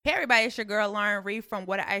Hey everybody, it's your girl Lauren Reed from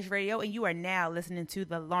Water Ice Radio, and you are now listening to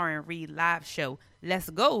the Lauren Reed Live Show. Let's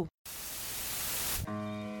go.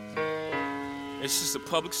 It's just a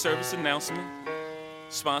public service announcement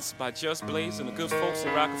sponsored by Just Blaze and the good folks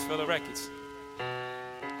at Rockefeller Records.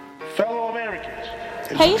 Fellow Americans.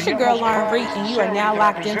 Hey, it's your girl Lauren Reed, and you are now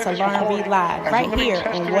locked into Lauren Reed Live right here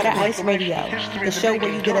on Water Ice Radio, the show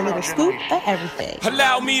where you get a little scoop of everything.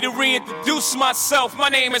 Allow me to reintroduce myself. My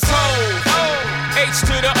name is Ho, H to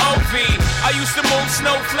the O-V. I used to move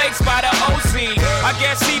snowflakes by the OZ. I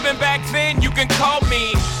guess even back then you can call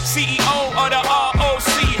me CEO of the ROC.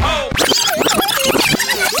 Ho.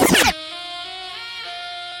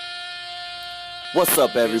 What's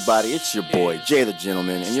up, everybody? It's your boy, Jay the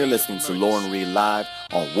Gentleman, and you're listening to Lauren Reed Live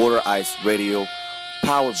on Water Ice Radio,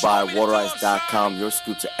 powered by WaterIce.com, your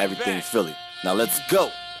scoop to everything Philly. Now let's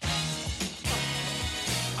go.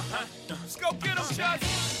 Let's go get 'em, Chuck.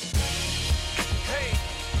 Hey,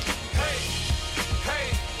 hey,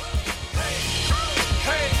 hey, hey,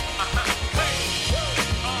 hey, hey.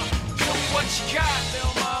 Show me what you got,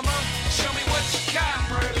 little mama. Show me what you got,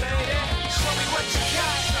 bird lady. Show me what you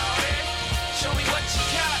got, shawty. Show me what you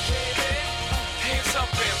got, baby. Hands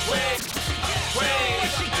up and wave, wave,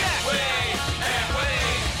 wave, and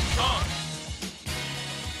wave.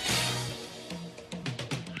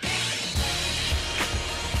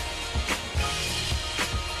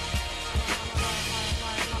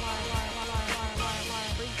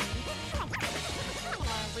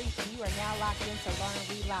 You are now locked into Lauren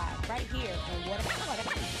Reed Live right here on Water Ice.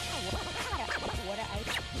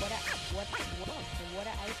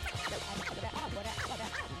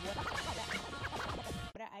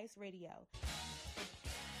 Radio.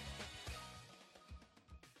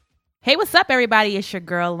 Hey, what's up, everybody? It's your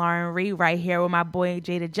girl Lauren Reed right here with my boy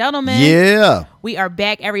Jay the Gentleman. Yeah. We are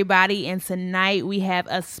back, everybody, and tonight we have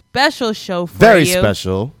a special show for Very you.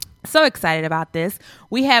 special. So excited about this.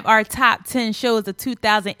 We have our top 10 shows of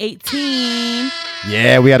 2018.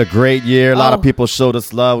 Yeah, we had a great year. A lot of people showed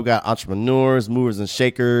us love. We got entrepreneurs, movers and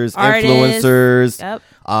shakers, artists, influencers. Yep.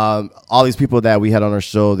 All these people that we had on our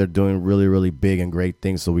show, they're doing really, really big and great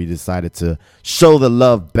things. So we decided to show the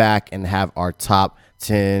love back and have our top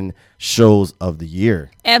 10 shows of the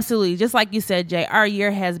year. Absolutely. Just like you said, Jay, our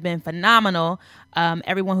year has been phenomenal.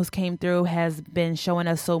 Everyone who's came through has been showing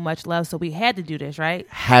us so much love. So we had to do this, right?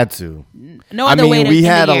 Had to. No other way to we end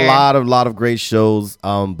had the year. a lot of great shows.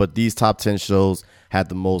 But these top 10 shows had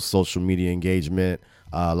the most social media engagement.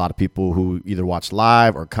 A lot of people who either watched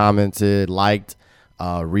live or commented, liked,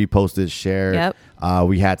 reposted, shared. Yep.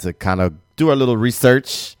 We had to kind of do our little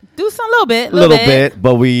research. Do some little bit.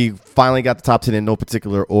 But we finally got the top 10 in no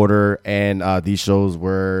particular order, and these shows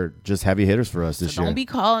were just heavy hitters for us this year. Don't be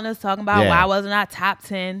calling us talking about why wasn't I top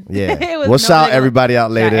 10. Yeah. We'll shout everybody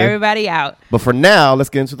out later. Shout everybody out. But for now, let's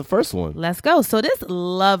get into the first one. Let's go. So this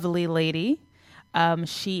lovely lady,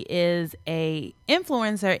 she is a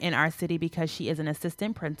influencer in our city because she is an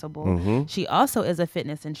assistant principal. Mm-hmm. She also is a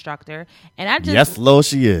fitness instructor. And I just Yes, Lo,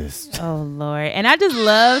 she is. Oh, Lord. And I just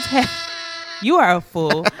loved you are a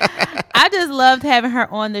fool. I just loved having her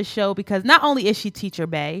on the show because not only is she Teacher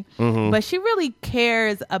Bay, but she really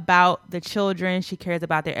cares about the children. She cares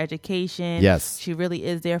about their education. Yes. She really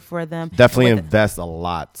is there for them. Definitely invest a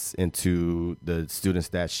lot into the students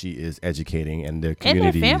that she is educating and their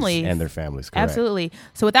communities and their families. Correct. Absolutely.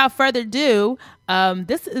 So without further ado,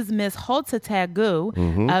 this is Miss Holta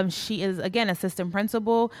Tagu. She is, again, assistant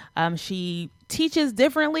principal. She teaches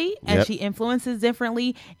differently and she influences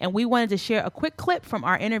differently, and we wanted to share a quick clip from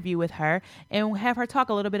our interview with her and have her talk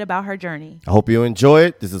a little bit about her journey. I hope you enjoy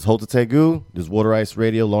it. This is Holta Tagu. This is Water Ice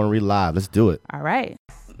Radio, Lauren Reed Live. Let's do it. All right.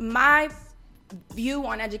 My view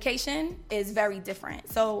on education is very different.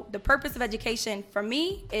 So the purpose of education for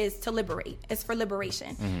me is to liberate. It's for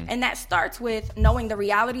liberation. And that starts with knowing the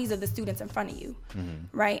realities of the students in front of you,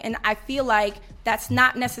 right? And I feel like that's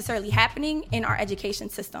not necessarily happening in our education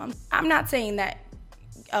system. I'm not saying that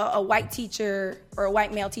a white teacher or a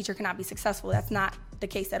white male teacher cannot be successful. That's not the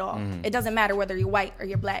case at all. It doesn't matter whether you're white or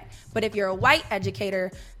you're black. But if you're a white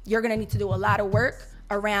educator, you're going to need to do a lot of work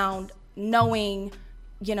around knowing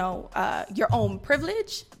your own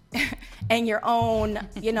privilege and your own,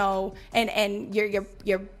 and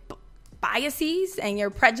your biases and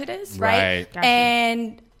your prejudice, right? Gotcha.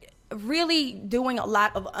 And really doing a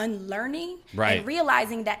lot of unlearning and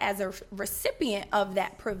realizing that as a recipient of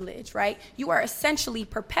that privilege, right, you are essentially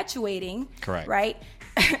perpetuating, right,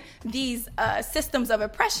 these systems of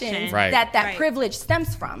oppression that privilege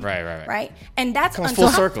stems from, right? And that's full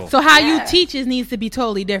circle. So how you teach needs to be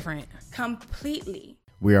totally different. Completely.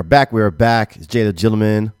 We are back. It's Jay the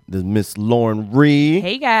Gentleman, the Miss Lauren Reed.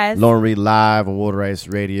 Hey, guys. Lauren Reed live on Water Ice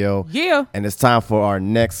Radio. Yeah. And it's time for our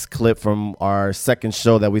next clip from our second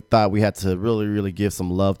show that we thought we had to really, really give some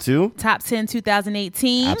love to. Top 10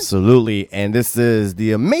 2018. Absolutely. And this is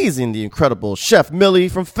the amazing, the incredible Chef Millie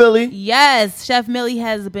from Philly. Yes, Chef Millie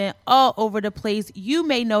has been all over the place. You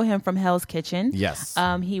may know him from Hell's Kitchen. Yes.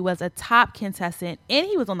 He was a top contestant, and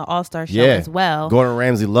he was on the All-Star show Yeah. as well. Gordon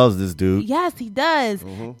Ramsay loves this dude. Yes, he does.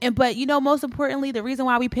 But most importantly, the reason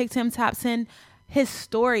why we picked him top 10, his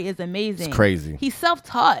story is amazing. It's crazy. He's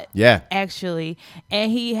self-taught. Yeah. Actually.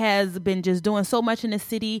 And he has been just doing so much in the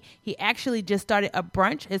city. He actually just started a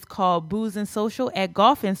brunch. It's called Booze and Social at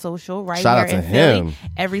Golf and Social right Shout here out in to Philly him.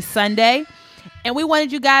 every Sunday. And we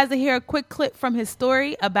wanted you guys to hear a quick clip from his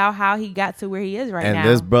story about how he got to where he is right now. And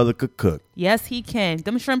this brother could cook. Yes, he can.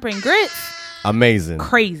 Them shrimp and grits. Amazing.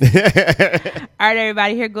 Crazy. All right,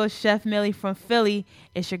 everybody. Here goes Chef Millie from Philly.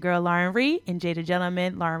 It's your girl, Lauren Reed, and Jada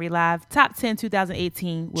Gentleman. Lauren Reed Live, Top 10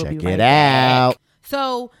 2018. We'll Check be right it back. out.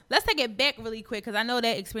 So let's take it back really quick because I know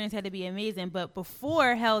that experience had to be amazing. But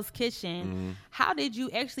before Hell's Kitchen, how did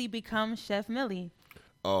you actually become Chef Millie?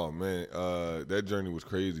 Oh man, that journey was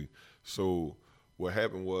crazy. So what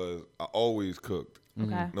happened was I always cooked.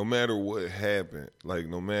 Okay. No matter what happened, like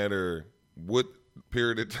no matter what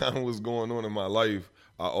period of time was going on in my life,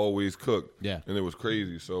 I always cooked. Yeah. And it was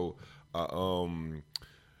crazy. So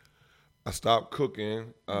I stopped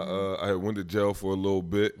cooking. I went to jail for a little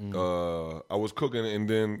bit. I was cooking, and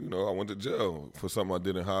then I went to jail for something I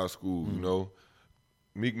did in high school.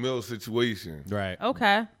 Meek Mill situation. Right.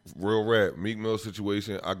 Okay. Real rap. Meek Mill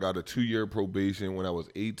situation. I got a 2-year probation when I was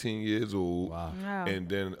 18 years old. Wow. Wow. And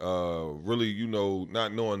then really,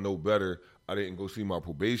 not knowing no better, I didn't go see my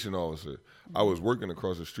probation officer. I was working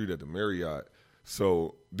across the street at the Marriott.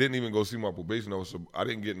 So didn't even go see my probation officer. I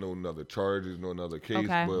didn't get no other charges, no another case.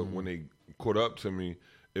 Okay. But when they caught up to me,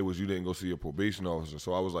 it was you didn't go see your probation officer.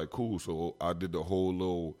 So I was like, cool. So I did the whole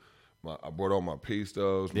little I brought all my pay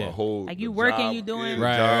stubs, Yeah. my whole Like you the working, job, you doing? yeah, the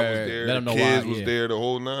Right, job right, was right. there, Let 'em the know kids why, was yeah. there, the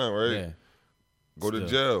whole nine, right? Yeah. Go to Still.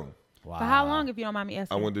 jail. Wow. For how long, if you don't mind me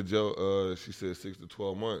asking? I went to jail. She said 6 to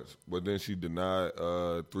 12 months, but then she denied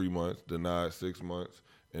 3 months, denied 6 months,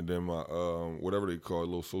 and then my whatever they call it,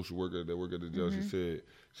 little social worker that work at the jail, she said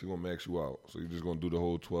she gonna max you out, so you're just gonna do the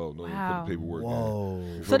whole 12. Don't even Wow. put the paperwork Whoa.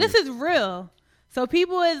 in. You So feel this me? is real. So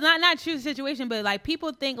people is not true situation, but like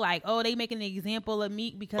people think like, oh, they making an example of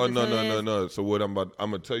Meek because Oh of no. his- So what I'm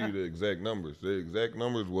gonna tell you the exact numbers. The exact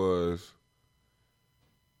numbers was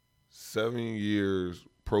 7 years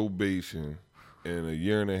probation and a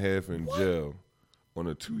year and a half in jail on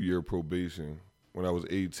a 2-year probation when I was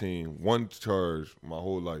 18. One charge my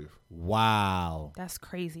whole life. Wow. That's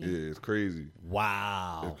crazy. Yeah, it's crazy.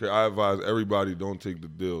 Wow. I advise everybody don't take the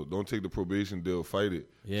deal. Don't take the probation deal. Fight it.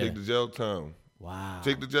 Yeah. Take the jail time. Wow.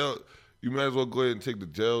 Take the jail. You might as well go ahead and take the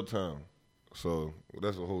jail time. So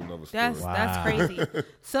that's a whole nother story. That's crazy.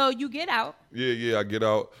 So you get out. Yeah, I get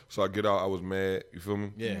out. So I get out. I was mad. You feel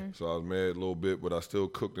me? Yeah. Mm-hmm. So I was mad a little bit, but I still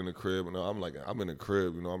cooked in the crib. And I'm in the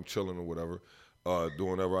crib. I'm chilling or whatever, doing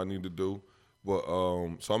whatever I need to do. But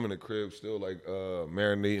so I'm in the crib still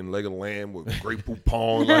marinating leg of lamb with Grey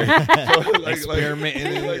Poupon,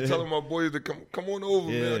 Experimenting. like telling my boys to come on over,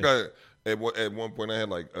 man. Yeah. I got at one point I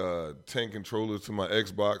had 10 controllers to my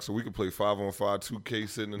Xbox, so we could play 5-on-5 2K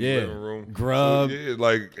sitting in the living room. Grub. So,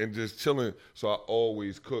 yeah, and just chilling. So I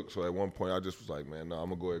always cook. So at one point I just was like, man, I'm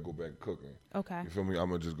gonna go ahead and go back cooking. Okay. You feel me? I'm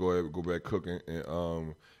gonna just go ahead and go back cooking,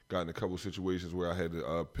 and got in a couple situations where I had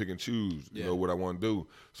to pick and choose, what I want to do.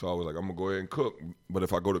 So I was like, I'm gonna go ahead and cook. But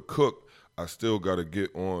if I go to cook, I still gotta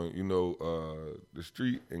get on, the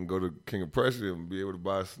street and go to King of Prussia and be able to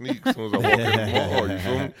buy a sneak as soon as I walk in the mall. You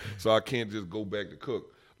feel me? So I can't just go back to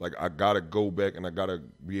cook. Like I gotta go back and I gotta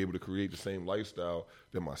be able to create the same lifestyle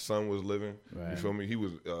that my son was living. Right. You feel me? He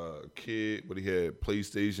was a kid, but he had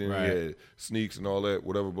PlayStation, Right. he had sneaks and all that,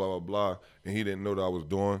 whatever, blah, blah, blah. And he didn't know that I was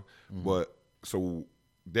doing. But so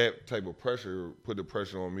that type of pressure put the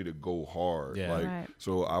pressure on me to go hard. Yeah. Right.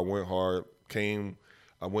 So I went hard,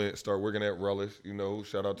 started working at Relish,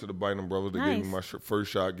 shout out to the Bynum brothers. They gave me my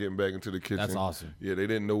first shot getting back into the kitchen. That's awesome. Yeah, they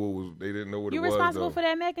didn't know what You it was. responsible though. for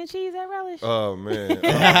that mac and cheese at Relish? Oh man.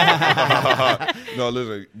 No,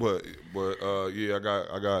 listen, but yeah, I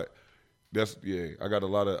got I got a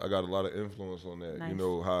lot of influence on that. Nice.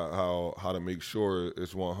 How to make sure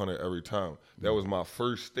it's 100 every time. That was my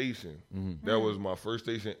first station. That was my first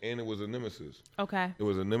station, and it was a nemesis. Okay. It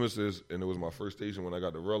was a nemesis, and it was my first station when I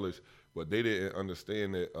got to Relish. But they didn't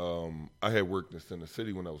understand that I had worked in Center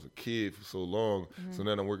City when I was a kid for so long. So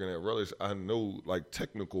then I'm working at Relish. I know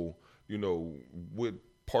technical, what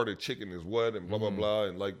part of chicken is what, and blah blah blah,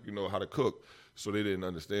 and how to cook. So they didn't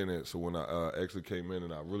understand that. So when I actually came in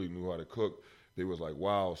and I really knew how to cook, they was like,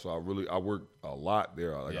 wow. So I worked a lot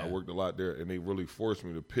there. I worked a lot there, and they really forced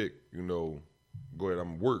me to pick, go ahead,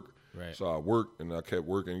 I'm work. Right. So I worked, and I kept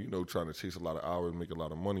working, trying to chase a lot of hours, make a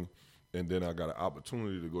lot of money. And then I got an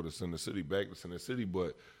opportunity to go to Center City, back to Center City,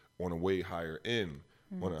 but on a way higher end,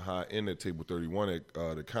 on a high end at Table 31 at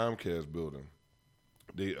the Comcast building.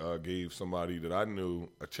 They gave somebody that I knew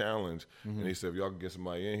a challenge, and they said, if y'all can get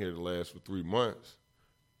somebody in here to last for 3 months,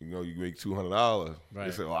 you make $200. Right.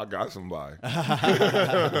 They said, I got somebody.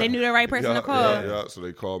 They knew the right person to call. Yeah. So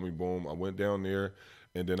they called me, boom. I went down there,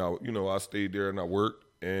 and then I stayed there and I worked,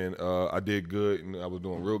 and I did good, and I was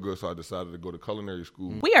doing real good, so I decided to go to culinary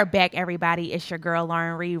school. We are back, everybody. It's your girl,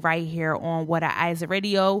 Lauren Reed, right here on Water Eyes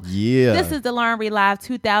Radio. Yeah. This is the Lauren Reed Live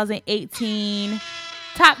 2018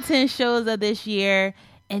 Top 10 shows of this year.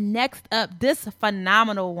 And next up, this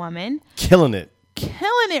phenomenal woman. Killing it.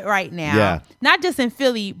 Killing it right now. Yeah. Not just in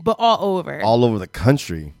Philly, but all over. All over the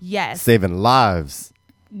country. Yes. Saving lives.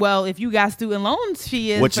 Well, if you got student loans,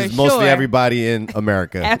 she is, Which for is mostly sure. everybody in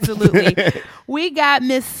America. Absolutely. We got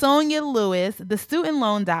Miss Sonia Lewis, the student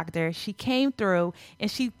loan doctor. She came through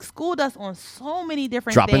and she schooled us on so many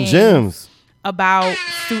different Dropping things gems. about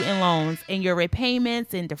student loans and your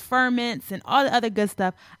repayments and deferments and all the other good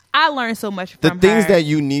stuff. I learned so much The from things her. that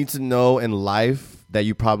you need to know in life that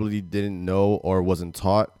you probably didn't know or wasn't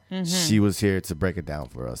taught, she was here to break it down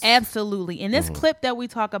for us. Absolutely. And this clip that we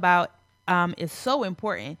talk about is so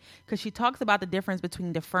important because she talks about the difference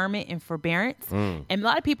between deferment and forbearance. And a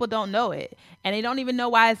lot of people don't know it. And they don't even know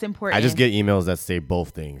why it's important. I just get emails that say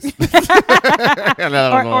both things. or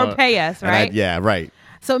pay us, right? Yeah, right.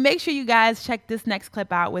 So make sure you guys check this next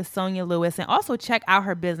clip out with Sonia Lewis and also check out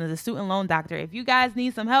her business, the Student Loan Doctor. If you guys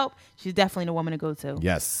need some help, she's definitely the woman to go to.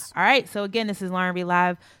 Yes. All right. So again, this is Lauren Reed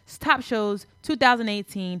Live. Top shows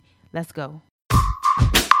 2018. Let's go.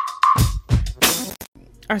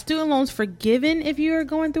 Are student loans forgiven if you're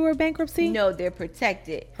going through a bankruptcy? No, they're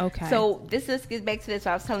protected. Okay. So this gets back to this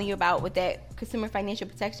I was telling you about with that Consumer Financial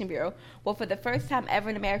Protection Bureau. Well, for the first time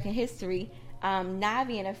ever in American history,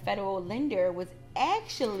 Navient, a federal lender, was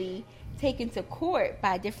actually taken to court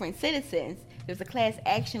by different citizens. There was a class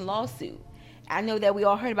action lawsuit. I know that we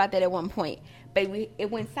all heard about that at one point, but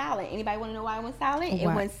it went silent. Anybody want to know why it went silent? Why?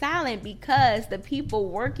 It went silent because the people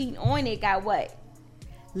working on it got what?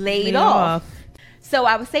 Laid off. So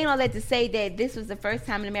I was saying all that to say that this was the first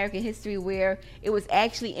time in American history where it was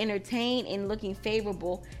actually entertained and looking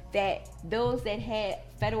favorable that those that had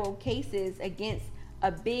federal cases against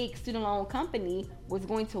a big student loan company was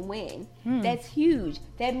going to win. That's huge.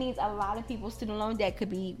 That means a lot of people's student loan debt could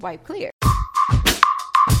be wiped clear.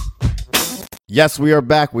 Yes, we are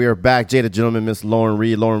back. We are back. Jay the Gentleman, Miss Lauren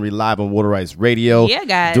Reed Live on Water Ice Radio. Yeah,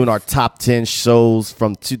 guys. Doing our top 10 shows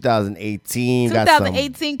from 2018. 2018, got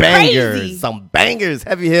some bangers, crazy. some bangers,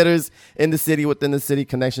 heavy hitters in the city, within the city,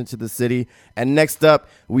 connection to the city. And next up,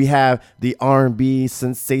 we have the R&B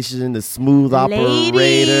sensation, the smooth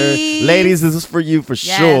operator. Ladies, this is for you for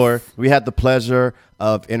sure. We had the pleasure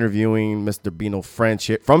of interviewing Mr. Bino French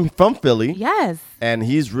here from Philly. Yes. And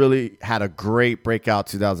he's really had a great breakout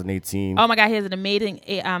 2018. Oh my God, he has an amazing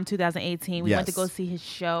 2018. We went to Yes. go see his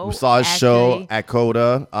show. We saw his show at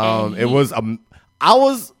Coda. It was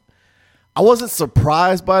I wasn't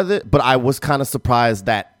surprised by it, but I was kind of surprised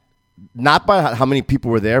that not by how many people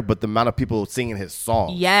were there, but the amount of people singing his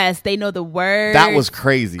song. Yes, they know the words. That was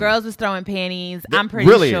crazy. Girls was throwing panties. I'm pretty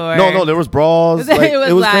really? sure. No, there was bras. Like,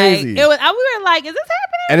 it was crazy. We were like, is this happening?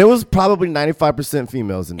 And it was probably 95%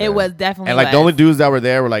 females in there. It was definitely And like the was. only dudes that were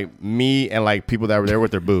there were like me and like people that were there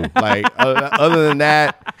with their boo. Like other than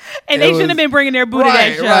that. And they shouldn't have been bringing their boo to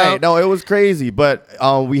that show. Right. No, it was crazy. But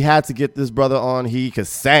we had to get this brother on. He could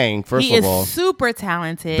sing, first He of all. is super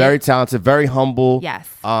talented. Very talented, very humble. Yes.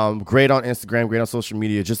 Great on Instagram, great on social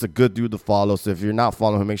media. Just a good dude to follow. So if you're not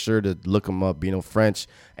following him, make sure to look him up, Bino French.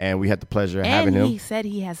 And we had the pleasure of having him. And he said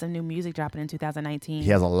he has some new music dropping in 2019. He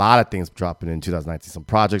has a lot of things dropping in 2019. Some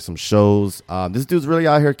projects, some shows. This dude's really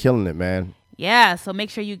out here killing it, man. Yeah, so make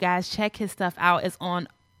sure you guys check his stuff out. It's on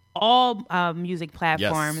all music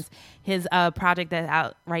platforms. Yes. His project that's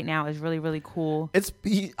out right now is really, really cool.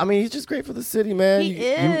 He's just great for the city, man. He You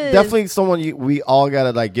is. definitely someone we all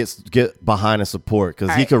gotta like get behind and support because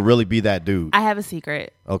All he right. could really be that dude. I have a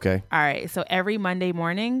secret. Okay. All right, so every Monday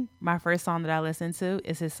morning, my first song that I listen to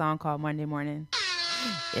is his song called Monday Morning.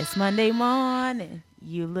 It's Monday morning.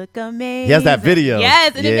 You look amazing. He has that video.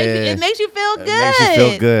 Yes, and Yeah. it makes you feel good. makes you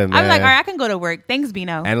feel good, I'm like, man. all right, I can go to work. Thanks,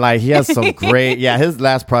 Bino. And like he has some great, his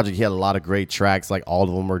last project, he had a lot of great tracks. Like all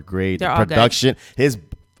of them were great. They're The all good. production,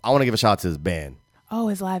 I want to give a shout out to his band. Oh,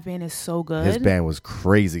 his live band is so good. His band was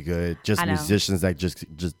crazy good. Just I know. musicians that just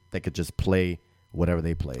they could just play whatever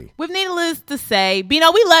they play. With needless to say,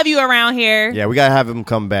 Bino, we love you around here. Yeah, we gotta have him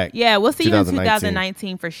come back. Yeah, we'll see you in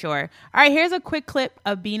 2019 for sure. All right, here's a quick clip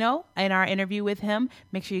of Bino in our interview with him.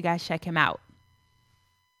 Make sure you guys check him out.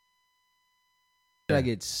 How did I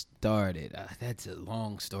get started? That's a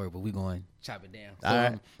long story, but we're going to chop it down. So, All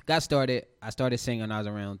right. got started. I started singing when I was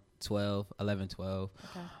around 11, 12.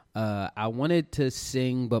 Okay. I wanted to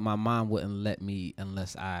sing, but my mom wouldn't let me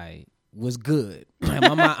unless I was good. My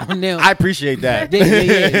mom, now, I appreciate that.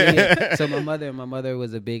 yeah. So my mother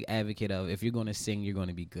was a big advocate of, if you're going to sing, you're going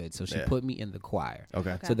to be good. So she put me in the choir.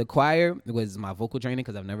 Okay. So the choir was my vocal training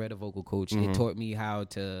because I've never had a vocal coach. It taught me how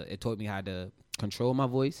to control my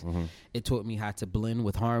voice. It taught me how to blend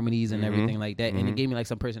with harmonies and everything like that. And it gave me like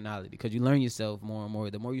some personality because you learn yourself more and more.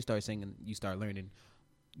 The more you start singing, you start learning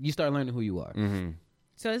who you are.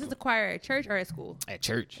 So is this a choir at church or at school? At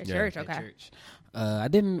church. At church, okay. At church. I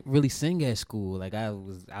didn't really sing at school. Like I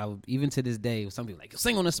even to this day, some people like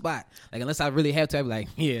sing on the spot. Like unless I really have to, I'd be like,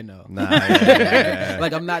 yeah, no. Nah, yeah.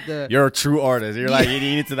 Like I'm not the. You're a true artist. You're like you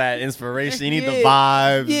need to that inspiration. You need the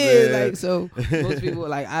vibes. Yeah, like so most people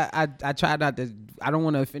like I try not to. I don't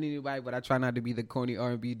want to offend anybody, but I try not to be the corny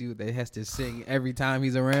R&B dude that has to sing every time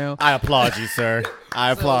he's around. I applaud you, sir.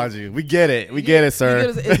 I applaud you. We get it. We get it,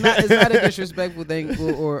 sir. It's not a disrespectful thing,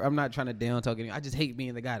 or I'm not trying to down talk anyone. I just hate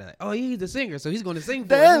being the guy that like, oh, he's the singer, so he's going to sing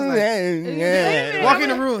for us. Like, walk in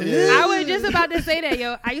the room. I was just about to say that,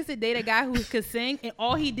 yo. I used to date a guy who could sing, and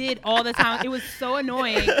all he did all the time, it was so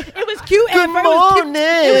annoying. It was cute at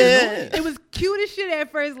first. It was cute as shit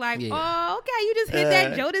at first. Like, oh, okay, you just hit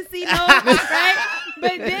that Jodeci note, right?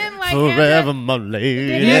 But then, like, forever, my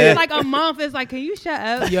lady. After like a month, it's like, can you shut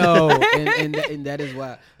up? Yo, and that is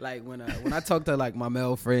why, like, when I talk to like my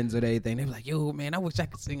male friends or anything, they be like, yo, man, I wish I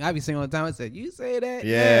could sing. I be singing all the time. I said, you say that?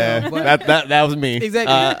 Yeah, but that was me.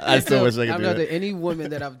 Exactly. I still wish I could I'm do not it. any woman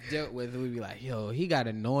that I've dealt with would be like, yo, he got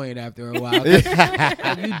annoying after a while.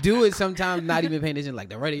 Like, you do it sometimes, not even paying attention. Like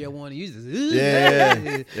the radio one, you just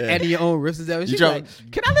adding your own riffs and stuff. She's like,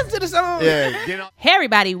 can I listen to the song? Yeah. Hey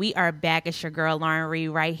everybody, we are back. It's your girl Lauren Reed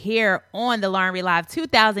right here on the Lauren Reed Live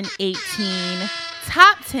 2018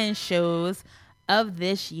 Top 10 Shows of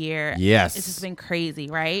this year. Yes. This has been crazy,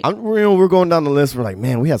 right? We're going down the list. We're like,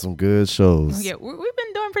 man, we had some good shows. Yeah, we've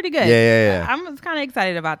been doing pretty good. Yeah. I'm kind of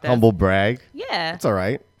excited about this. Humble brag. Yeah. It's all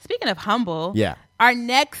right. Speaking of humble, Yeah. our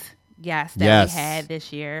next guest that we had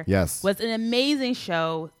this year was an amazing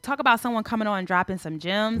show. Talk about someone coming on and dropping some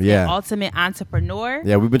gems. Yeah. An ultimate entrepreneur.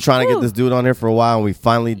 Yeah, we've been trying to get this dude on here for a while, and we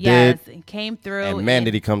finally did. Yes, and came through. And man,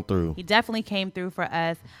 did he come through. He definitely came through for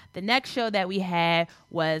us. The next show that we had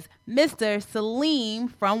was Mr. Salim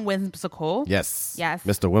from Whimsical. Yes. Yes.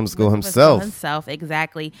 Mr. Whimsical himself.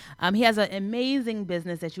 Exactly. He has an amazing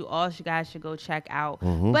business that you guys should go check out.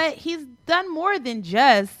 Mm-hmm. But he's done more than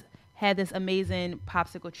just had this amazing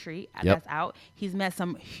popsicle treat that's out. He's met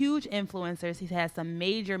some huge influencers. He's had some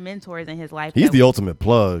major mentors in his life. He's the ultimate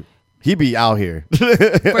plug. He be out here.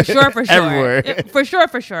 For sure. Everywhere. For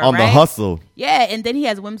sure. On the hustle. Yeah, and then he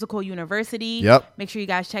has Whimsical University. Yep. Make sure you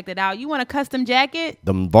guys check that out. You want a custom jacket?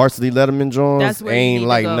 The Varsity Letterman Jones That's where you ain't need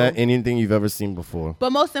like to go. anything you've ever seen before.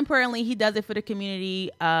 But most importantly, he does it for the community.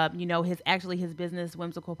 His business,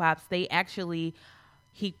 Whimsical Pops,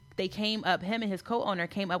 they came up, him and his co-owner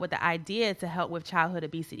came up with the idea to help with childhood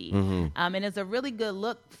obesity. And it's a really good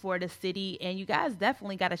look for the city. And you guys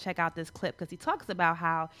definitely got to check out this clip because he talks about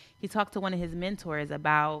how he talked to one of his mentors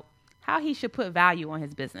about how he should put value on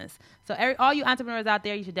his business. So all you entrepreneurs out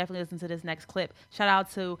there, you should definitely listen to this next clip. Shout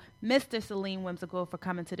out to Mr. Salim Whimsical for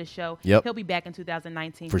coming to the show. Yep. He'll be back in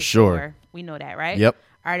 2019. For sure. We know that, right? Yep.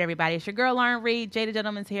 All right, everybody. It's your girl, Lauren Reed. Jada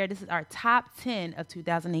Gentleman's here. This is our top 10 of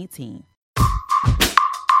 2018.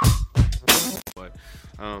 But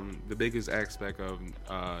the biggest aspect of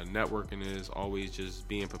networking is always just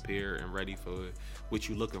being prepared and ready for what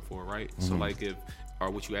you're looking for, right? So like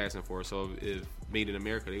what you asking for. So if Made in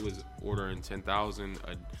America, they was ordering 10,000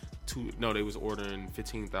 they was ordering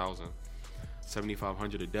 15,000,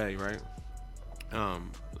 7,500 a day, right?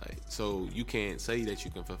 So you can't say that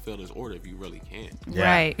you can fulfill this order if you really can't. Yeah,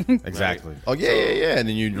 right. Exactly. Oh yeah. And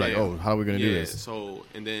then you're like, oh, how are we gonna do this? So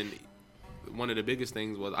and then one of the biggest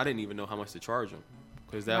things was I didn't even know how much to charge them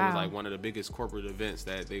because that was like one of the biggest corporate events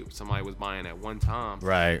that somebody was buying at one time.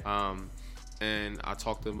 Right. And I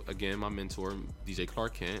talked to again my mentor DJ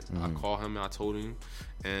Clark Kent. I called him and I told him,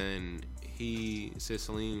 and he said,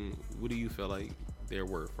 Salim, what do you feel like they're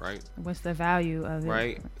worth? Right. What's the value of it?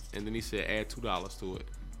 Right. And then he said add $2 to it.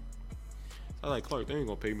 I was like, Clark, they ain't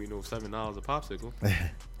gonna pay me no $7 a popsicle.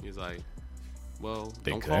 He's like, well,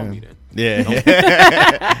 They don't could. call me then.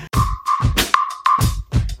 Yeah.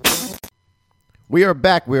 We are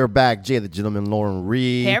back. Jay the Gentleman, Lauren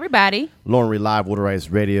Reed. Hey, everybody. Lauren Reed Live, Water Ice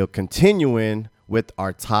Radio, continuing with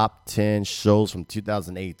our top 10 shows from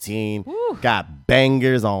 2018. Woo. Got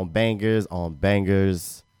bangers on bangers on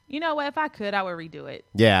bangers. You know what? If I could, I would redo it.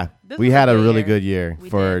 Yeah, This we was had a a good really year. good year We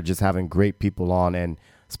for did. just having great people on. And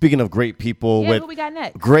speaking of great people Yeah, with who we got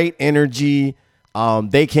next? great energy,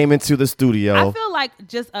 they came into the studio. I feel like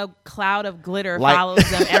just a cloud of glitter Like-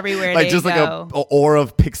 follows them everywhere like they just go. like a aura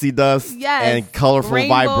of pixie dust Yes. and colorful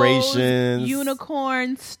Rainbows, vibrations.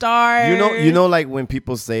 unicorn, stars. You know, like when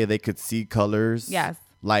people say they could see colors. Yes.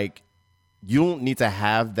 Like you don't need to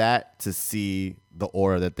have that to see the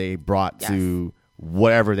aura that they brought Yes. to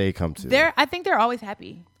whatever they come to. I think they're always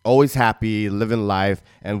happy. Always happy, living life,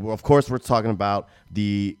 and of course we're talking about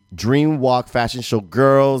the Dream Walk fashion show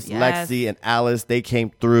girls, Yes. Lexi and Alice. They came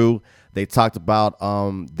through. They talked about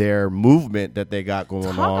their movement that they got going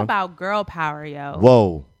Talk on. about girl power, yo.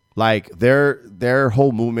 Whoa. Like their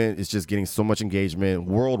whole movement is just getting so much engagement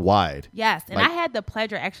worldwide. Yes, and Like- I had the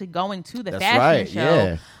pleasure actually going to the That's fashion right, show.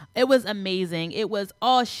 yeah. It was amazing. It was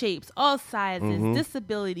all shapes, all sizes, Mm-hmm.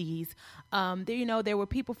 disabilities. There were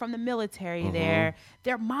people from the military there.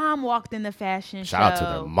 Their mom walked in the fashion show. Mm-hmm. Shout out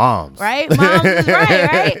to their moms. Right? Moms is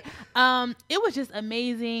right? It was just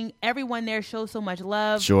amazing. Everyone there showed so much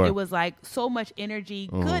love. Sure. It was like so much energy,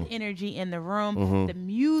 good energy in the room. The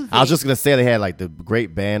music. I was just gonna say they had like the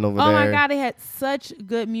great band over Oh there. my God, they had such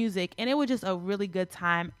good music, and it was just a really good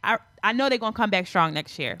time. I know they're gonna come back strong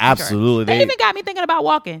next year. for Absolutely. sure. They They- even got me thinking about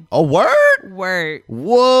walking. A word? Word.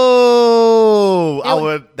 Whoa!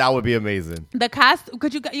 It That would be amazing. The costume,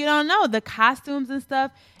 could you don't know the costumes and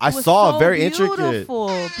stuff. I It was saw so very intricate.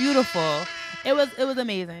 Beautiful. It was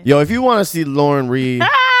amazing. Yo, if you want to see Lauren Reed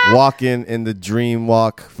walking in the Dream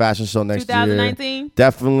Walk fashion show next year, 2019?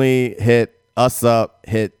 definitely hit us up,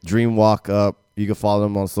 hit Dream Walk up. You can follow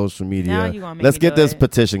them on social media. Now you gonna make Let's me get do this it.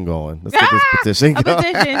 petition going. Let's get this petition A going.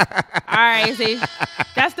 petition. All right, see,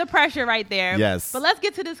 that's the pressure right there. Yes. But let's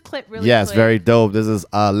get to this clip really Yes, quick. very dope. This is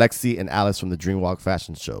Lexi and Alice from the Dream Walk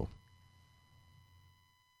fashion show.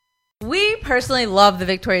 We personally love the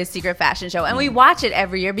Victoria's Secret fashion show, and we watch it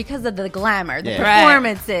every year because of the glamour, the Yeah.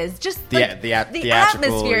 performances, just The- like, the the theatrical,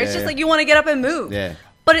 atmosphere. It's yeah, just yeah. like you want to get up and move. Yeah.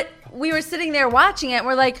 But we were sitting there watching it, and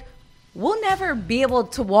we're like, we'll never be able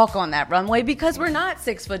to walk on that runway because we're not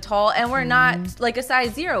 6 foot tall and we're not like a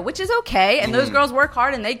size 0, which is okay. And those girls work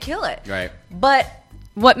hard and they kill it. Right. But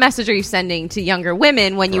what message are you sending to younger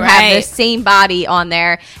women when you Right. have the same body on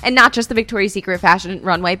there, and not just the Victoria's Secret fashion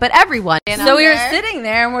runway, but everyone? so we were sitting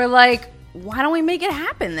there and we're like, why don't we make it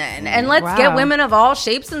happen then? And let's Wow. get women of all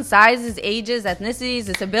shapes and sizes, ages, ethnicities,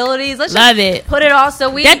 disabilities. Let's Love just it. put it all so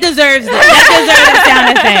we That deserves it.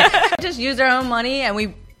 That deserves a sound effect. just use our own money, and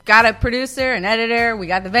we got a producer, an editor, we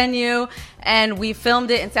got the venue, and we filmed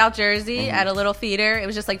it in South Jersey at a little theater. It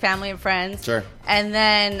was just like family and friends. Sure. And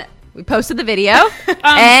then We posted the video.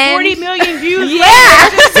 and 40 million views. yeah.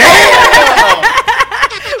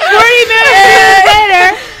 40 million views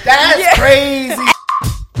later. That's crazy.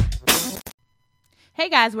 Hey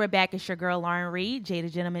guys, we're back. It's your girl Lauren Reed. Jay the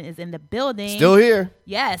Gentleman is in the building. Still here.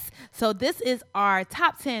 Yes. So this is our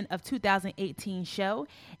top 10 of 2018 show.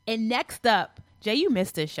 And next up, Jay, you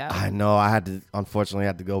missed this show. I know. Unfortunately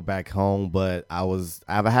had to go back home, but I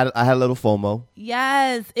had a little FOMO.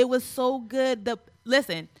 Yes, it was so good.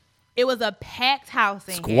 Listen, it was a packed house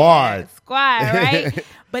in Squad. here. Squad, right?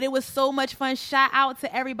 But it was so much fun. Shout out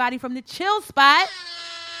to everybody from the Chill Spot.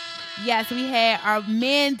 Yes, we had our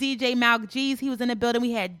man DJ Malk G's. He was in the building.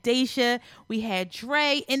 We had Daisha. We had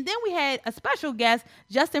Dre. And then we had a special guest,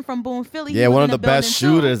 Justin from Boom Philly. He Yeah, was one in of the best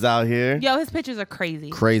building, too. shooters out here. Yo, his pictures are crazy.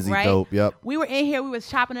 Crazy right? dope, yep. We were in here. We was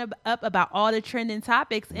chopping up about all the trending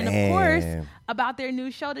topics. And, of Man. course, about their new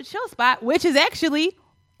show, The Chill Spot, which is actually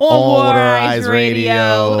On on Water Water Eyes Eyes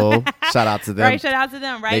Radio. Shout out to them. Right, shout out to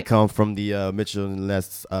them, right? They come from the Mitchell and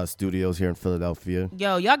Ness studios here in Philadelphia.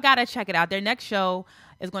 Yo, y'all got to check it out. Their next show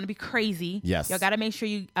is going to be crazy. Yes. Y'all got to make sure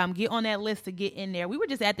you get on that list to get in there. We were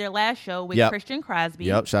just at their last show with Yep. Christian Crosby.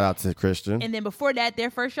 Yep, shout out to Christian. And then before that,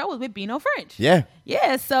 their first show was with Bino French. Yeah.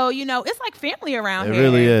 Yeah, so, it's like family around It here.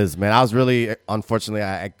 really is, man. I was really, unfortunately,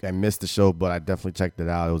 I missed the show, but I definitely checked it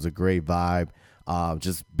out. It was a great vibe.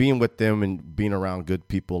 Just being with them and being around good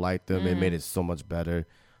people like them, it made it so much better.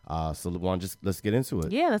 So let's get into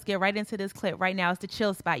it. Yeah, let's get right into this clip right now. It's The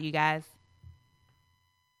Chill Spot, you guys.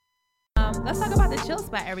 Let's talk about The Chill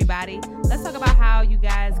Spot, everybody. Let's talk about how you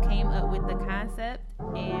guys came up with the concept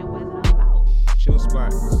and what is it all about. Chill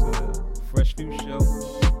Spot is a fresh new show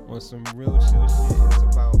on some real chill shit.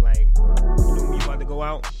 It's about like, you know, when you about to go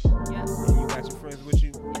out, Yep. and you got your friends with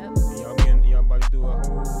you, Yep. and y'all about to do a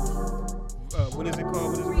whole, what is it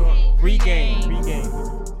called? Pre-game.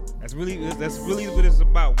 That's really what it's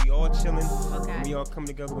about. We all chilling. Okay. We all come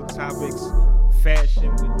together with topics,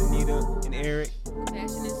 fashion with Anita and Eric.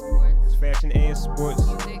 Fashion and sports. Fashion and sports.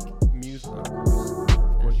 Music, of course.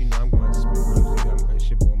 Of course, you know I'm going to spit music. I'm going to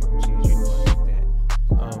ship all my cheese. You know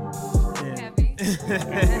I like that.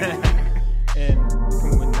 And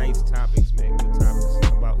come with nice topics, man. Good topics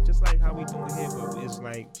about just like how we doing here, but it's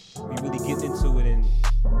like we really get into it and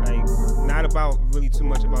like not about really too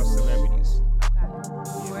much about celebrities.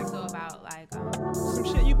 More so about like Some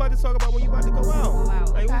shit you about to talk about when you about to go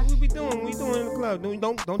out. Like what we be doing? What we doing in the club?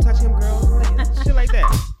 Don't touch him, girl. Shit like that.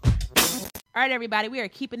 All right, everybody, we are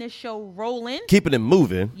keeping this show rolling. Keeping it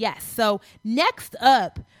moving. Yes. So next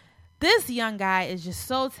up, this young guy is just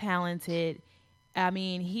so talented. I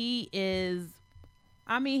mean, he is,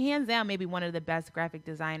 hands down, maybe one of the best graphic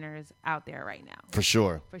designers out there right now. For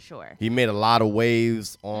sure. For sure. He made a lot of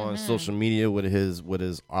waves on social media with his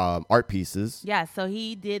art pieces. Yeah, so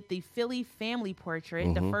he did the Philly family portrait.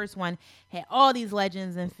 Mm-hmm. The first one had all these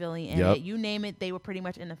legends in Philly, and Yep. you name it, they were pretty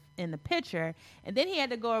much in the picture. And then he had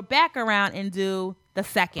to go back around and do the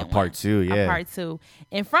second one. Part two, yeah. A part two.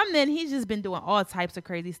 And from then, he's just been doing all types of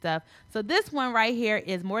crazy stuff. So this one right here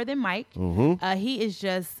is More Than Mike. Mm-hmm. He is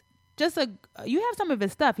just you have some of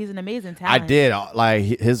his stuff. He's an amazing talent. I did. Like,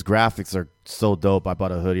 his graphics are so dope. I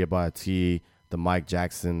bought a hoodie, I bought a tee, the Mike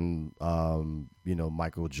Jackson,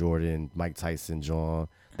 Michael Jordan, Mike Tyson, John.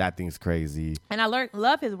 That thing's crazy. And I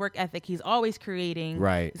love his work ethic. He's always creating.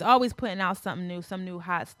 Right. He's always putting out something new, some new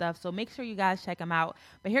hot stuff. So make sure you guys check him out.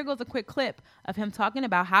 But here goes a quick clip of him talking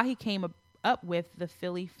about how he came up with the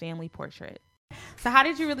Philly family portrait. So how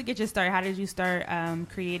did you really get your start? How did you start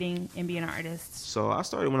creating and being an artist? So I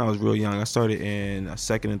started when I was real young. I started in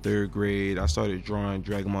second and third grade. I started drawing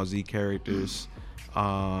Dragon Ball Z characters.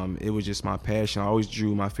 It was just my passion. I always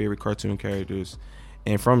drew my favorite cartoon characters.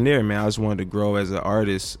 And from there, man, I just wanted to grow as an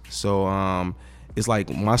artist. So it's like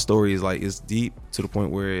my story is like it's deep to the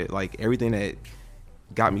point where like everything that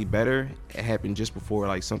got me better, it happened just before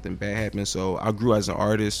like something bad happened. So I grew as an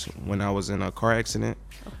artist when I was in a car accident.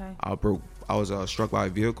 Okay. I was struck by a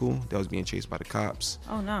vehicle that was being chased by the cops.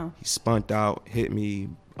 Oh no. He spunked out, hit me,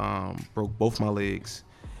 broke both my legs,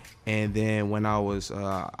 and then when I was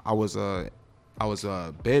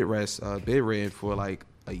bedridden for like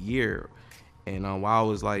a year, and while I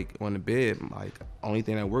was like on the bed, like only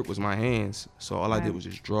thing that worked was my hands. So all I did was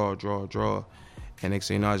just draw, and next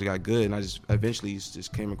thing you know, I just got good, and I just eventually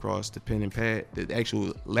just came across the pen and pad, the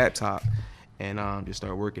actual laptop, and just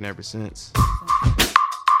started working ever since.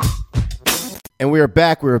 And we're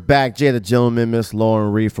back. Jay the Gentleman, Miss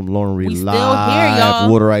Lauren Reed from Lauren Reed We Live, still here,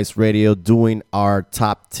 y'all. Water Ice Radio, doing our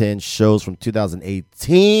top 10 shows from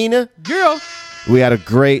 2018. Girl. We had a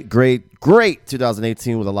great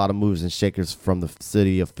 2018 with a lot of moves and shakers from the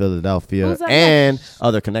city of Philadelphia Who's up and next?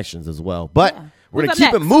 other connections as well. But we're Who's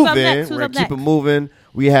going to up keep it next? Who's up moving. next? Who's We're up going to keep it next? moving.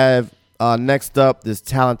 We have next up this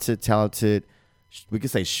talented, we could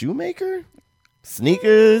say shoemaker?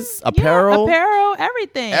 Sneakers, apparel. Yeah, apparel,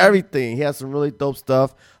 everything. Everything. He has some really dope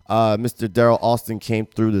stuff. Mr. Daryl Austin came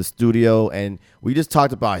through the studio, and we just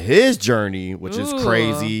talked about his journey, which is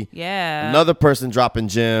crazy. Yeah. Another person dropping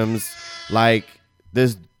gems. Like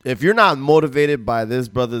this, if you're not motivated by this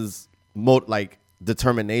brother's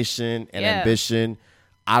determination and ambition,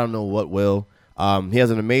 I don't know what will. He has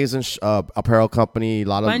an amazing apparel company. A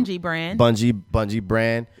lot of Bungee brand. Bungee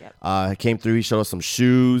brand. Yep. Came through. He showed us some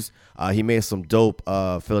shoes. He made some dope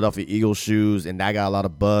Philadelphia Eagles shoes, and that got a lot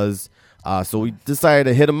of buzz. So we decided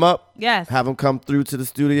to hit him up. Yes. Have him come through to the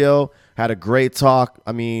studio. Had a great talk.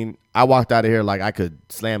 I mean, I walked out of here like I could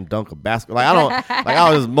slam dunk a basketball. I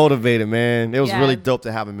was motivated, man. It was really dope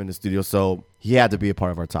to have him in the studio. So he had to be a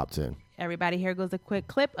part of our top 10. Everybody, here goes a quick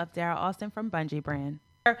clip of Daryl Austin from Bungee brand.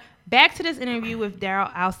 Back to this interview with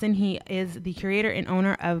Daryl Austin. He is the creator and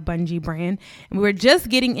owner of Bungee brand. And we were just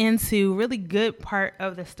getting into really good part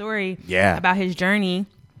of the story about his journey.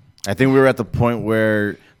 I think we were at the point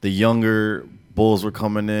where the younger bulls were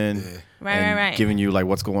coming in Right. giving you like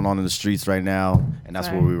what's going on in the streets right now. And that's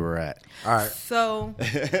where we were at. All right. So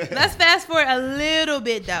let's fast forward a little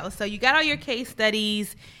bit, though. So you got all your case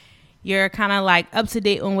studies. You're kind of like up to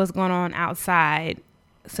date on what's going on outside.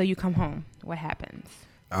 So you come home. What happens?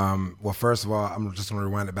 Well, first of all, I'm just going to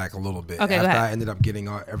rewind it back a little bit. Okay, After go ahead. I ended up getting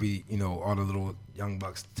all the little young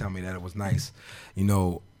bucks to tell me that it was nice,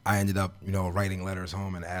 I ended up, writing letters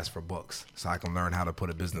home and asked for books so I can learn how to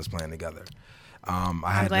put a business plan together. I'm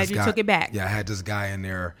glad you took it back. Yeah, I had this guy in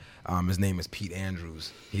there His name is Pete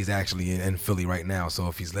Andrews. He's actually in Philly right now, so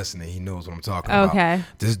if he's listening, he knows what I'm talking about. Okay.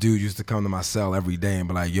 This dude used to come to my cell every day and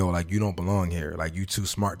be like, yo, like, you don't belong here. Like, you too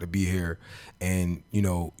smart to be here, and, you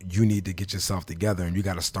know, you need to get yourself together, and you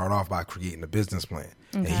got to start off by creating a business plan.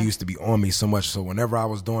 And he used to be on me so much, so whenever I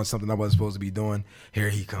was doing something I wasn't supposed to be doing, here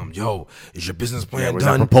he comes. Yo, is your business plan where's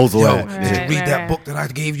done? that proposal Yo, at? did you read that book that I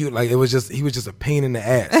gave you? Like, he was just a pain in the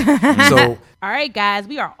ass. So All right, guys,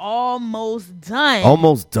 we are almost done.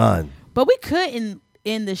 Almost done. But we couldn't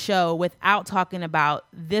end the show without talking about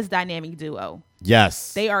this dynamic duo.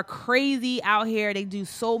 Yes. They are crazy out here. They do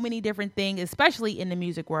so many different things, especially in the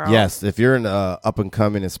music world. Yes, if you're an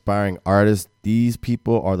up-and-coming, aspiring artist, these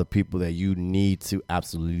people are the people that you need to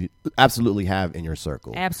absolutely have in your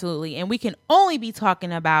circle. Absolutely. And we can only be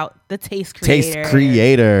talking about the Taste Creators. Taste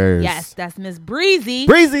Creators. Yes, that's Miss Breezy.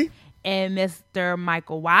 Breezy. And Mr.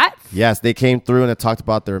 Michael Watts. Yes, they came through and they talked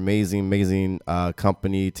about their amazing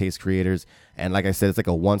company, Taste Creators. And like I said, it's like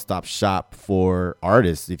a one-stop shop for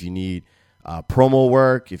artists. If you need promo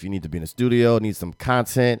work, if you need to be in a studio, need some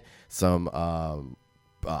content, some I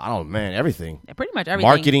don't know, man, everything. Yeah, pretty much everything.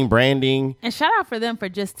 Marketing, branding. And shout out for them for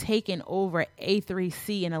just taking over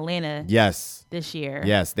A3C in Atlanta. Yes. This year.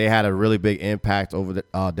 Yes, they had a really big impact over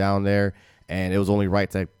down there, and it was only right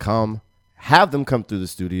to have them come through the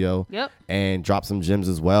studio. Yep. And drop some gems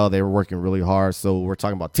as well. They were working really hard. So we're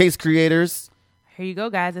talking about Taste Creators. Here you go,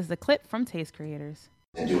 guys. It's the clip from Taste Creators.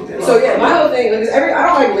 So yeah, my whole thing, like, I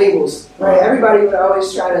don't like labels, right? Everybody would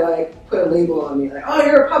always try to like put a label on me, like, oh,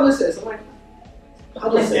 you're a publicist. I'm like,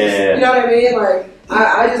 publicist, Yeah. you know what I mean? Like,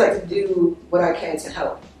 I just like to do what I can to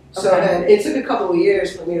help. So then it took a couple of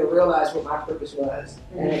years for me to realize what my purpose was,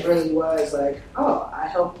 and it really was like, oh,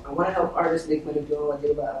 I want to help artists make money doing what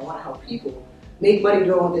they love. I want to help people make money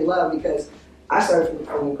doing what they love, because I started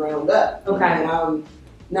from the ground up. Okay. And I'm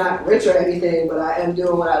not rich or anything, but I am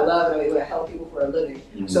doing what I love, and I'm able to help people for a living.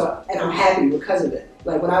 Mm-hmm. So, and I'm happy because of it.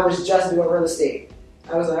 Like, when I was just doing real estate,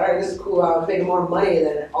 I was like, all right, this is cool. I was making more money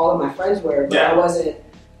than all of my friends were, but I wasn't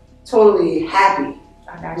totally happy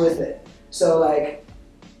with it. So, like,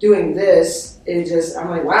 doing this, I'm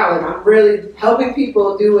like, wow, and I'm really helping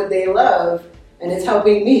people do what they love, and it's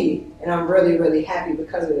helping me, and I'm really, really happy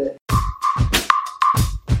because of it.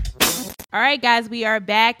 All right, guys, we are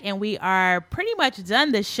back, and we are pretty much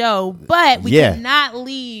done the show, but we cannot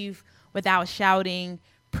leave without shouting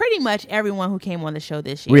pretty much everyone who came on the show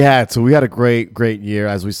this year. We had a great year,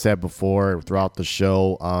 as we said before, throughout the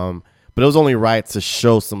show. But it was only right to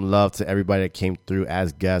show some love to everybody that came through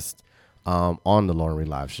as guests on the Lauren Reed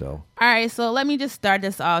Live show. All right, so let me just start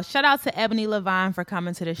this off. Shout out to Ebony Levine for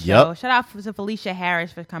coming to the show. Yep. Shout out to Felicia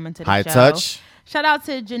Harris for coming to the High show. Touch. Shout out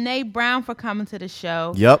to Janae Brown for coming to the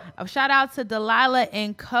show. Yep. Shout out to Delilah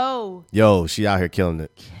and Co. Yo, she out here killing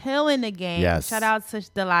it. Killing the game. Yes. Shout out to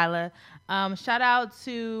Delilah. Shout out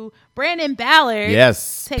to Brandon Ballard.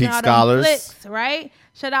 Yes, Taking Peak all Scholars. them flicks, right?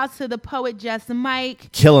 Shout out to the poet Jess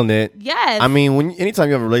Mike. Killing it. Yes. I mean, anytime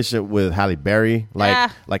you have a relationship with Halle Berry,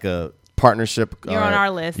 like a partnership, You're on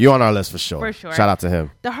our list. You're on our list for sure. For sure. Shout out to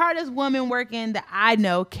him. The hardest woman working that I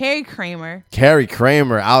know, Carrie Kramer. Carrie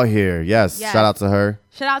Kramer out here. Yes. Yes. Shout out to her.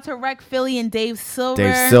 Shout out to Rec Philly and Dave Silver.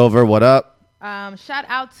 Dave Silver, what up? Shout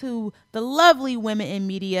out to the lovely women in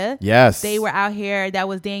media. Yes. They were out here. That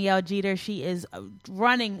was Danielle Jeter. She is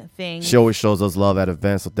running things. She always shows us love at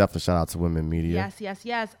events, so definitely shout out to Women Media.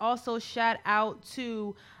 Yes. Also, shout out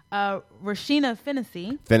to Rashina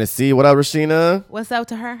Fennessy, what up, Rashina? What's up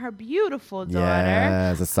to her and her beautiful daughter?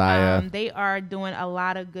 Yes, Asaya. They are doing a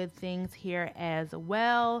lot of good things here as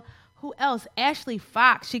well. Who else? Ashley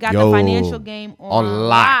Fox. She got the financial game on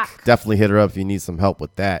lock. Definitely hit her up if you need some help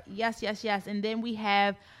with that. Yes. And then we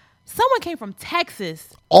have someone came from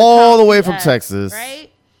Texas. All the way from Texas. Right?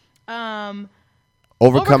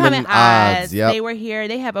 Overcoming odds. Yep. They were here.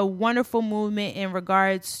 They have a wonderful movement in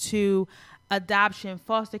regards to adoption,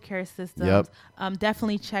 foster care systems. Yep.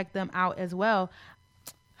 Definitely check them out as well.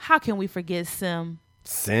 How can we forget Sim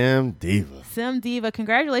Diva?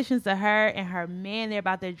 Congratulations to her and her man. They're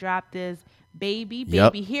about to drop this baby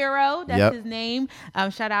hero. That's his name.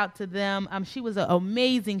 Shout out to them. She was an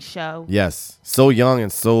amazing show. Yes. So young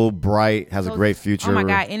and so bright. Has a great future. Oh my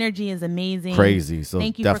God. Energy is amazing. Crazy. So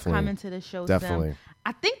thank you for coming to the show. Definitely. Sim.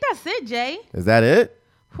 I think that's it, Jay. Is that it?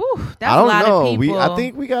 Whew, that's a lot of people. I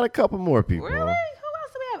think we got a couple more people. Really? Who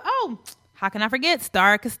else do we have? Oh, how can I forget?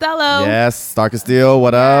 Star Costello. Yes, Star Castillo,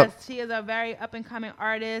 what up? She is a very up-and-coming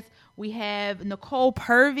artist. We have Nicole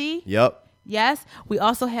Purvey. Yep. Yes. We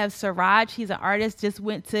also have Siraj. He's an artist. Just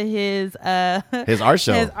went to his art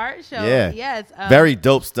show. His art show. Yeah. Yes. Very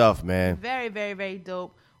dope stuff, man. Very, very, very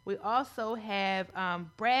dope. We also have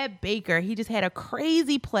Brad Baker. He just had a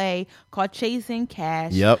crazy play called Chasing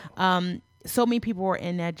Cash. Yep. So many people were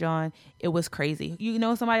in that, John. It was crazy. You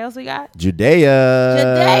know somebody else we got? Judea.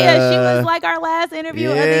 She was like our last interview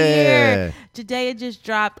of the year. Judea just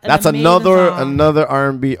dropped. That's amazing song. another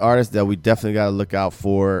R&B artist that we definitely got to look out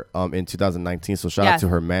for in 2019. So shout out to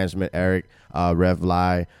her management, Eric, Rev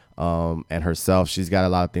Lai, and herself. She's got a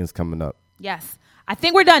lot of things coming up. Yes. I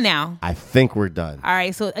think we're done now. I think we're done. All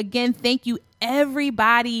right. So again, thank you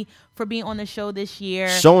everybody for being on the show this year.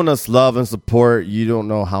 Showing us love and support. You don't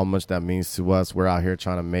know how much that means to us. We're out here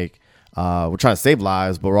trying to make, we're trying to save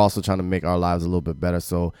lives, but we're also trying to make our lives a little bit better.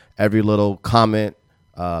 So every little comment,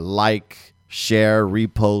 like, share,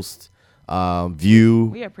 repost, view.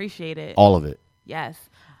 We appreciate it. All of it. Yes.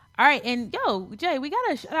 All right. And Jay, we got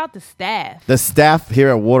to shout out the staff. The staff here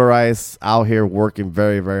at Water Ice out here working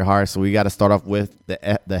very, very hard. So we got to start off with the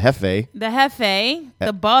Hefe. The Hefe,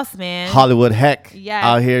 the boss man. Hollywood Heck. Yes.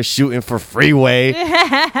 Out here shooting for Freeway.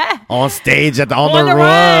 On stage at the On the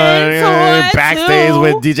Run. Backstage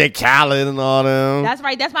with DJ Khaled and all them. That's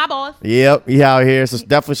right. That's my boss. Yep. He out here. So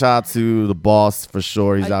definitely shout out to the boss for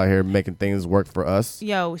sure. He's out here making things work for us.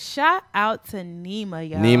 Yo, shout out to Nima,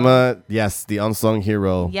 yo. Nima, yes, the unsung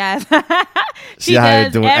hero. Yes. She's out here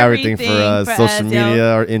doing everything for us. for Social us, yo.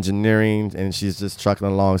 media or engineering. And she's just trucking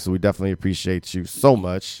along. So we definitely appreciate you so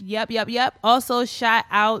much. Yep. Also, shout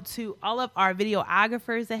out to all of our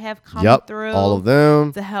videographers that have come through. All of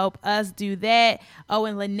them. To help us do that. Oh,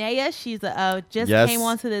 and Linnea, she's just came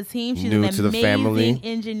onto the team. She's New an to the family. amazing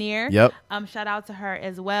engineer. Yep. Shout out to her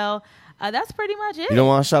as well. That's pretty much it. You don't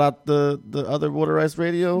want to shout out the other Water Ice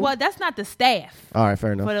Radio? Well, that's not the staff. All right,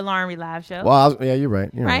 fair enough. For the Lauren Reed Live show. Well, yeah, you're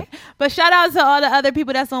right. You're right. But shout out to all the other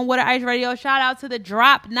people that's on Water Ice Radio. Shout out to the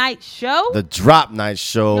Drop Night Show. The Drop Night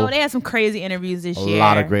Show. They had some crazy interviews this year. A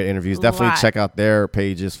lot of great interviews. Definitely check out their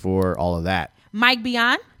pages for all of that. Mike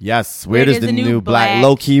Beyond. Yes. Weird is the New Black.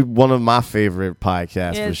 Low key, one of my favorite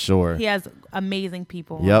podcasts for sure. He has amazing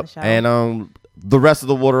people on the show. And the rest of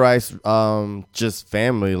the Water Ice just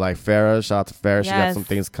family, like Farrah. Shout out to Farrah. She got some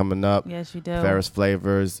things coming up. Yes, she do. Farrah's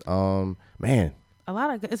Flavors. Man. A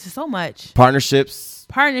lot of it's just so much. Partnerships.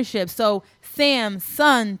 So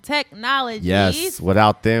Samsung Technologies. Yes,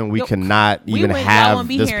 without them, we cannot even have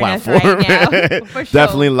this platform. Right now, for sure.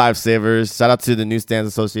 Definitely lifesavers. Shout out to the Newsstands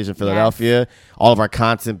Association Philadelphia. Yes. All of our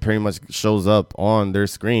content pretty much shows up on their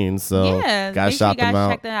screens. So guys, shout them out.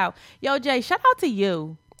 Check them out. Yo, Jay, shout out to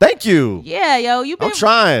you. Thank you. Yeah, yo, I'm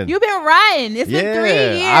trying. You've been riding. It's been 3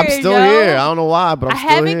 years. I'm still here. I don't know why, but I'm still here.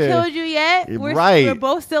 I haven't killed you yet. We're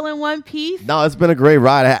both still in one piece. No, it's been a great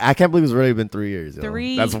ride. I can't believe it's really been 3 years. Yo.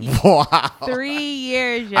 That's wow. 3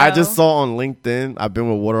 years, yo. I just saw on LinkedIn, I've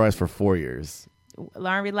been with Water Ice for 4 years.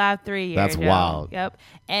 Lauren Reed Live 3 years. That's wild. Yep.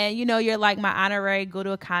 And you're like my honorary go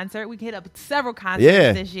to a concert. We hit up several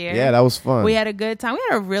concerts this year. Yeah, that was fun. We had a good time. We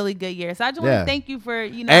had a really good year. So I just want to thank you for,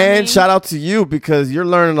 And shout out to you because you're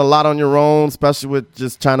learning a lot on your own, especially with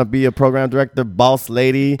just trying to be a program director, boss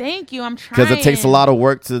lady. Thank you. I'm trying. Because it takes a lot of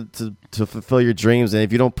work to fulfill your dreams. And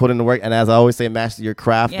if you don't put in the work, and as I always say, master your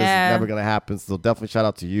craft, this is never going to happen. So definitely shout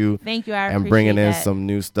out to you. Thank you. And bringing in some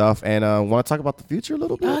new stuff. And want to talk about the future a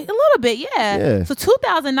little bit? A little bit, yeah. So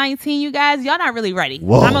 2019, you guys, y'all not really ready.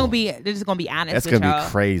 Whoa. They're just going to be honest That's with y'all. It's going to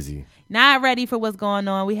be crazy. Not ready for what's going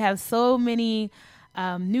on. We have so many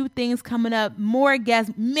new things coming up. More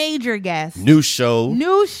guests, major guests. New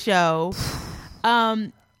show.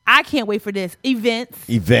 I can't wait for this.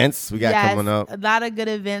 Events we got coming up. A lot of good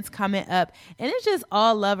events coming up. And it's just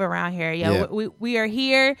all love around here. We are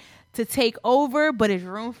here to take over, but there's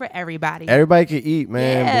room for everybody. Everybody can eat,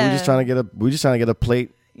 man. But we just trying to get a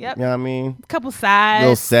plate. Yep. You know what I mean? A couple sides.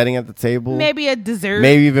 Little setting at the table. Maybe a dessert.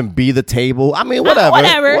 Maybe even be the table. I mean,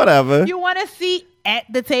 whatever. You want a seat at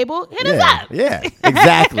the table? Hit us up. Yeah,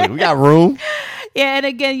 exactly. We got room. Yeah, and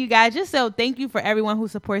again, you guys, just so thank you for everyone who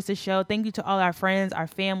supports the show. Thank you to all our friends, our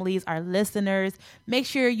families, our listeners. Make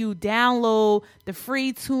sure you download the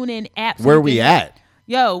free TuneIn app. Where we at?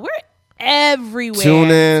 Yo, we're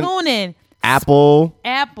everywhere. TuneIn. Apple.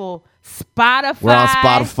 Spotify. We're on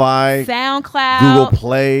Spotify. SoundCloud. Google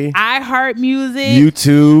Play. iHeartMusic.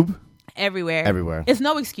 YouTube. Everywhere. It's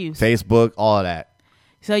no excuse. Facebook, all of that.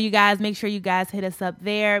 So you guys, make sure you guys hit us up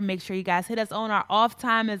there. Make sure you guys hit us on our off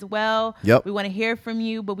time as well. Yep. We want to hear from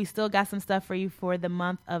you, but we still got some stuff for you for the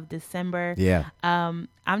month of December. Yeah. I'm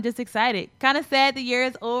just excited. Kind of sad the year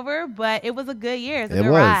is over, but it was a good year. It's a good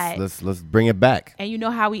ride. Let's bring it back. And you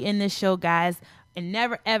know how we end this show, guys. And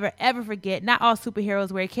never, ever, ever forget, not all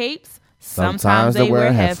superheroes wear capes. Sometimes they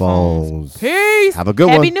wear headphones. Peace. Have a good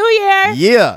Happy one. New Year. Yeah.